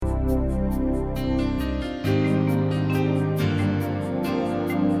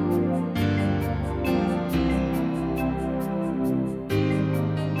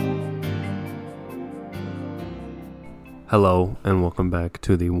Hello, and welcome back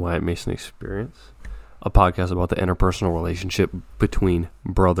to the Wyatt Mason Experience, a podcast about the interpersonal relationship between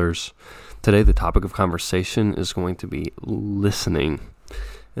brothers. Today, the topic of conversation is going to be listening,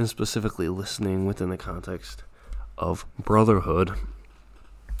 and specifically listening within the context of brotherhood.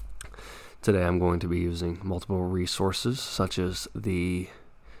 Today, I'm going to be using multiple resources, such as the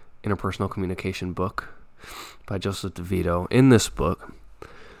Interpersonal Communication Book by DeVito. In this book,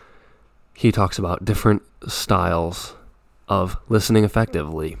 he talks about different styles of listening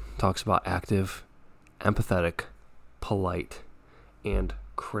effectively. Talks about active, empathetic, polite, and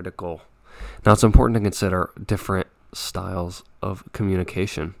critical. Now, it's important to consider different styles of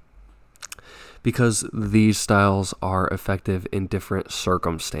communication because these styles are effective in different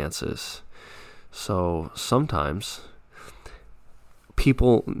circumstances. So sometimes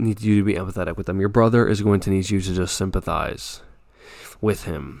people need you to be empathetic with them. Your brother is going to need you to just sympathize with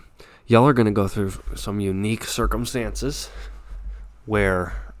him. Y'all are going to go through some unique circumstances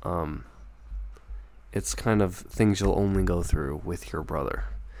where it's kind of things you'll only go through with your brother.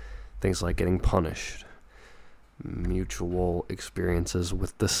 Things like getting punished, mutual experiences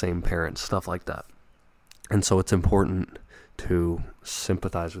with the same parents, stuff like that. And so it's important to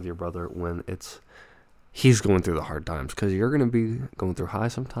sympathize with your brother when he's going through the hard times, because you're going to be going through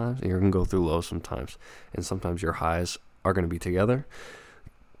highs sometimes and you're going to go through lows sometimes. And sometimes your highs are going to be together.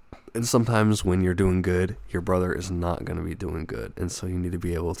 And sometimes when you're doing good, your brother is not going to be doing good. And so you need to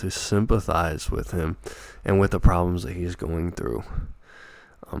be able to sympathize with him and with the problems that he's going through.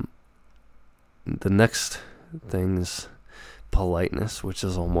 The next thing is politeness, which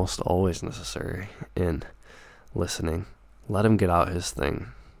is almost always necessary in listening. Let him get out his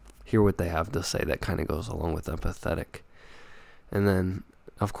thing. Hear what they have to say. That kind of goes along with empathetic. And then,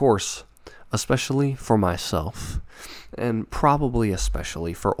 of course, especially for myself, and probably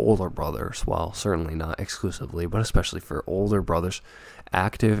especially for older brothers, well, certainly not exclusively, but especially for older brothers,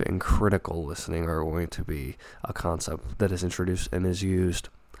 active and critical listening are going to be a concept that is introduced and is used,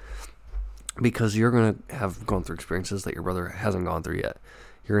 because you're going to have gone through experiences that your brother hasn't gone through yet.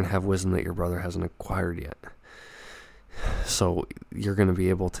 You're going to have wisdom that your brother hasn't acquired yet. So you're going to be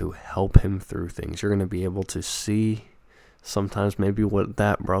able to help him through things. You're going to be able to see sometimes maybe what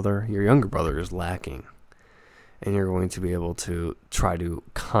that brother, your younger brother, is lacking. And you're going to be able to try to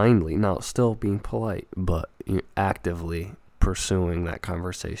kindly, now still being polite, but actively pursuing that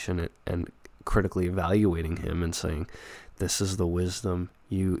conversation and critically evaluating him and saying, this is the wisdom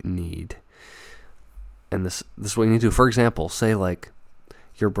you need. And this is what you need to do. For example, say like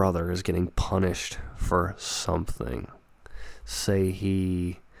your brother is getting punished for something. Say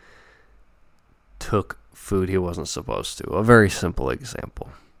he took food he wasn't supposed to. A very simple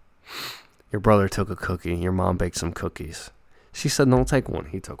example. Your brother took a cookie. Your mom baked some cookies. She said, don't take one.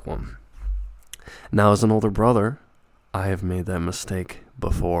 He took one. Now, as an older brother, I have made that mistake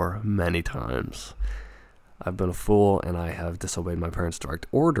before many times. I've been a fool, and I have disobeyed my parents' direct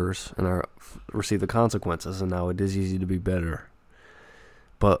orders, and I received the consequences, and now it is easy to be better.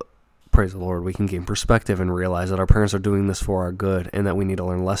 But praise the Lord, we can gain perspective and realize that our parents are doing this for our good, and that we need to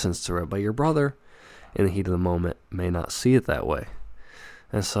learn lessons through it. But your brother, in the heat of the moment, may not see it that way.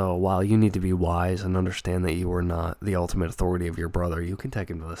 And so while you need to be wise and understand that you are not the ultimate authority of your brother, you can take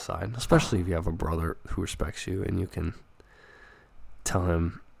him to the side, especially if you have a brother who respects you, and you can tell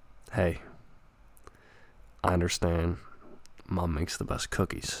him, hey, I understand Mom makes the best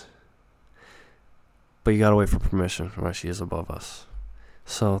cookies, but you gotta wait for permission, right? She is above us.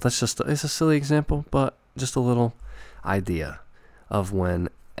 So it's a silly example, but just a little idea of when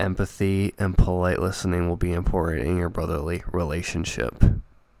empathy and polite listening will be important in your brotherly relationship.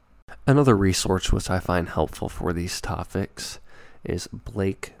 Another resource which I find helpful for these topics is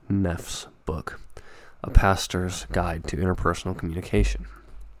Blake Neff's book, A Pastor's Guide to Interpersonal Communication.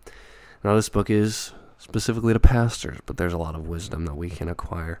 Now, this book is specifically to pastors, but there's a lot of wisdom that we can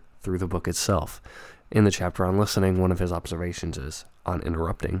acquire through the book itself. In the chapter on listening, one of his observations is on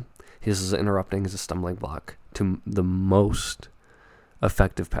interrupting. He says interrupting is a stumbling block to the most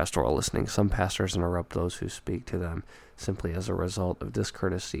effective pastoral listening. Some pastors interrupt those who speak to them simply as a result of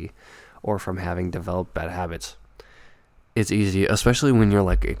discourtesy or from having developed bad habits. It's easy, especially when you're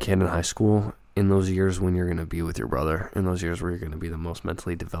like a kid in high school, in those years when you're going to be with your brother, in those years where you're going to be the most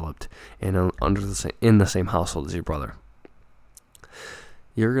mentally developed and in the same household as your brother.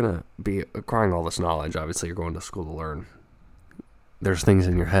 You're going to be acquiring all this knowledge. Obviously, you're going to school to learn. There's things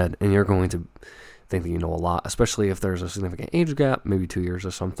in your head, and you're going to think that you know a lot, especially if there's a significant age gap, maybe 2 years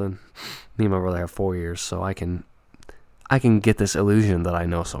or something. Me and my brother have 4 years, so I can get this illusion that I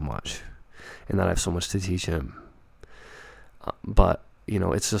know so much and that I have so much to teach him. But,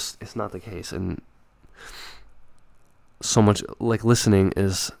 it's not the case. And so much, like, listening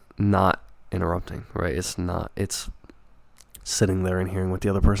is not interrupting, right? It's sitting there and hearing what the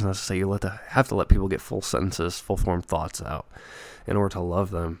other person has to say. You have to let people get full sentences, full form thoughts out in order to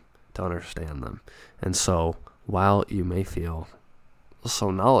love them, to understand them. And so while you may feel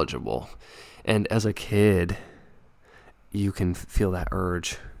so knowledgeable, and as a kid, you can feel that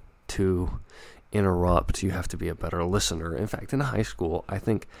urge to interrupt, you have to be a better listener. In fact, in high school, I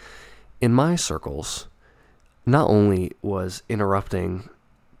think in my circles, not only was interrupting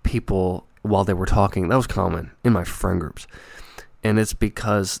people while they were talking, that was common in my friend groups. And it's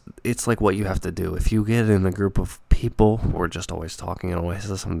because it's like what you have to do. If you get in a group of people who are just always talking and always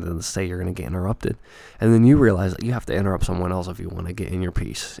has something to say, you're going to get interrupted. And then you realize that you have to interrupt someone else if you want to get in your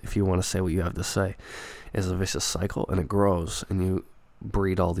piece, if you want to say what you have to say. It's a vicious cycle, and it grows. And you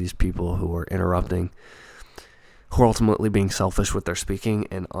breed all these people who are interrupting, who are ultimately being selfish with their speaking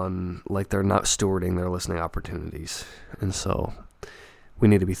and like they're not stewarding their listening opportunities. And so we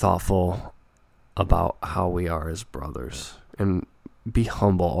need to be thoughtful about how we are as brothers and be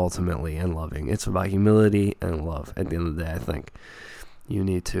humble ultimately and loving. It's about humility and love at the end of the day. I think you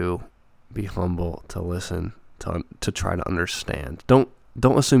need to be humble, to listen, to try to understand. Don't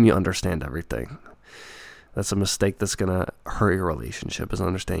assume you understand everything. That's a mistake that's going to hurt your relationship, is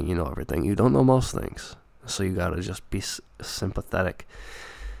understanding you know everything. You don't know most things. So you got to just be sympathetic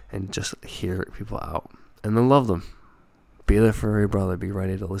and just hear people out and then love them. Be there for your brother. Be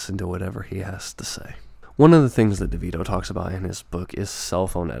ready to listen to whatever he has to say. One of the things that DeVito talks about in his book is cell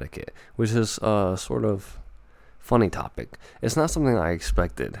phone etiquette, which is a sort of funny topic. It's not something I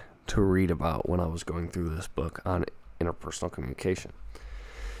expected to read about when I was going through this book on interpersonal communication.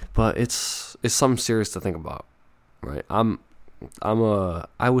 But it's something serious to think about, right?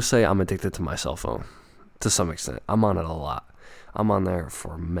 I would say I'm addicted to my cell phone to some extent. I'm on it a lot. I'm on there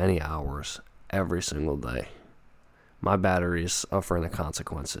for many hours every single day. My battery is suffering the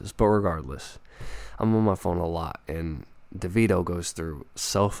consequences, but regardless, I'm on my phone a lot. And DeVito goes through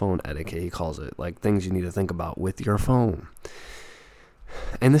cell phone etiquette, he calls it, like things you need to think about with your phone.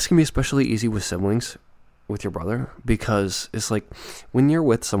 And this can be especially easy with siblings, with your brother, because it's like when you're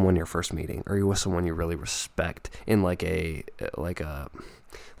with someone your first meeting, or you're with someone you really respect in like a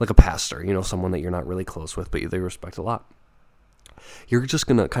pastor, you know, someone that you're not really close with but they respect a lot, you're just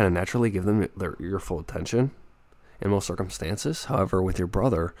gonna kind of naturally give them your full attention in most circumstances. However, with your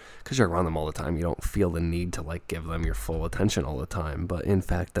brother, because you're around them all the time, you don't feel the need to like give them your full attention all the time, but in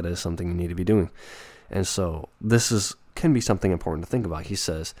fact that is something you need to be doing. And so this can be something important to think about. He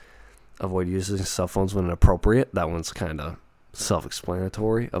says avoid using cell phones when appropriate. That one's kind of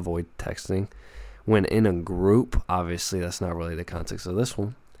self-explanatory. Avoid texting when in a group. Obviously, that's not really the context of this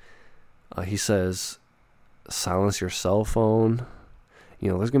one. He says silence your cell phone. You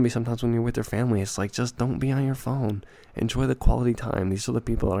know, there's going to be sometimes when you're with your family, it's like, just don't be on your phone. Enjoy the quality time. These are the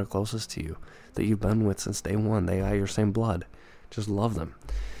people that are closest to you, that you've been with since day one. They are your same blood. Just love them.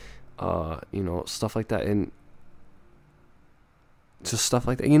 You know, stuff like that. And just stuff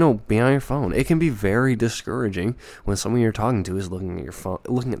like that. You know, be on your phone. It can be very discouraging when someone you're talking to is looking at your phone,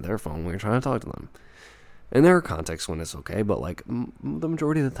 looking at their phone when you're trying to talk to them. And there are contexts when it's okay, but like the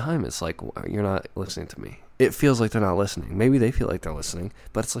majority of the time, it's like, you're not listening to me. It feels like they're not listening. Maybe they feel like they're listening,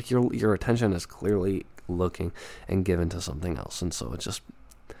 but it's like your attention is clearly looking and given to something else. And so it's just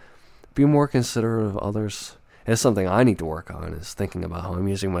be more considerate of others. It's something I need to work on, is thinking about how I'm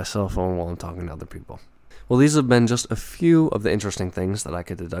using my cell phone while I'm talking to other people. Well, these have been just a few of the interesting things that I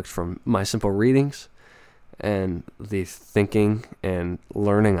could deduct from my simple readings and the thinking and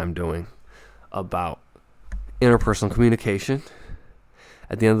learning I'm doing about interpersonal communication.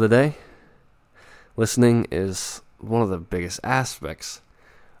 At the end of the day, listening is one of the biggest aspects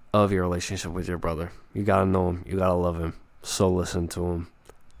of your relationship with your brother. You gotta know him. You gotta love him. So listen to him.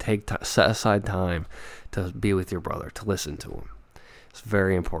 Set aside time to be with your brother, to listen to him. It's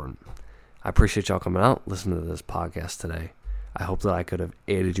very important. I appreciate y'all coming out, listening to this podcast today. I hope that I could have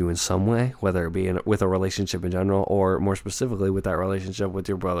aided you in some way, whether it be with a relationship in general, or more specifically with that relationship with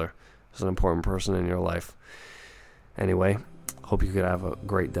your brother. He's an important person in your life. Anyway, hope you could have a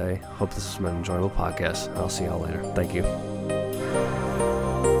great day. Hope this has been an enjoyable podcast. I'll see y'all later. Thank you.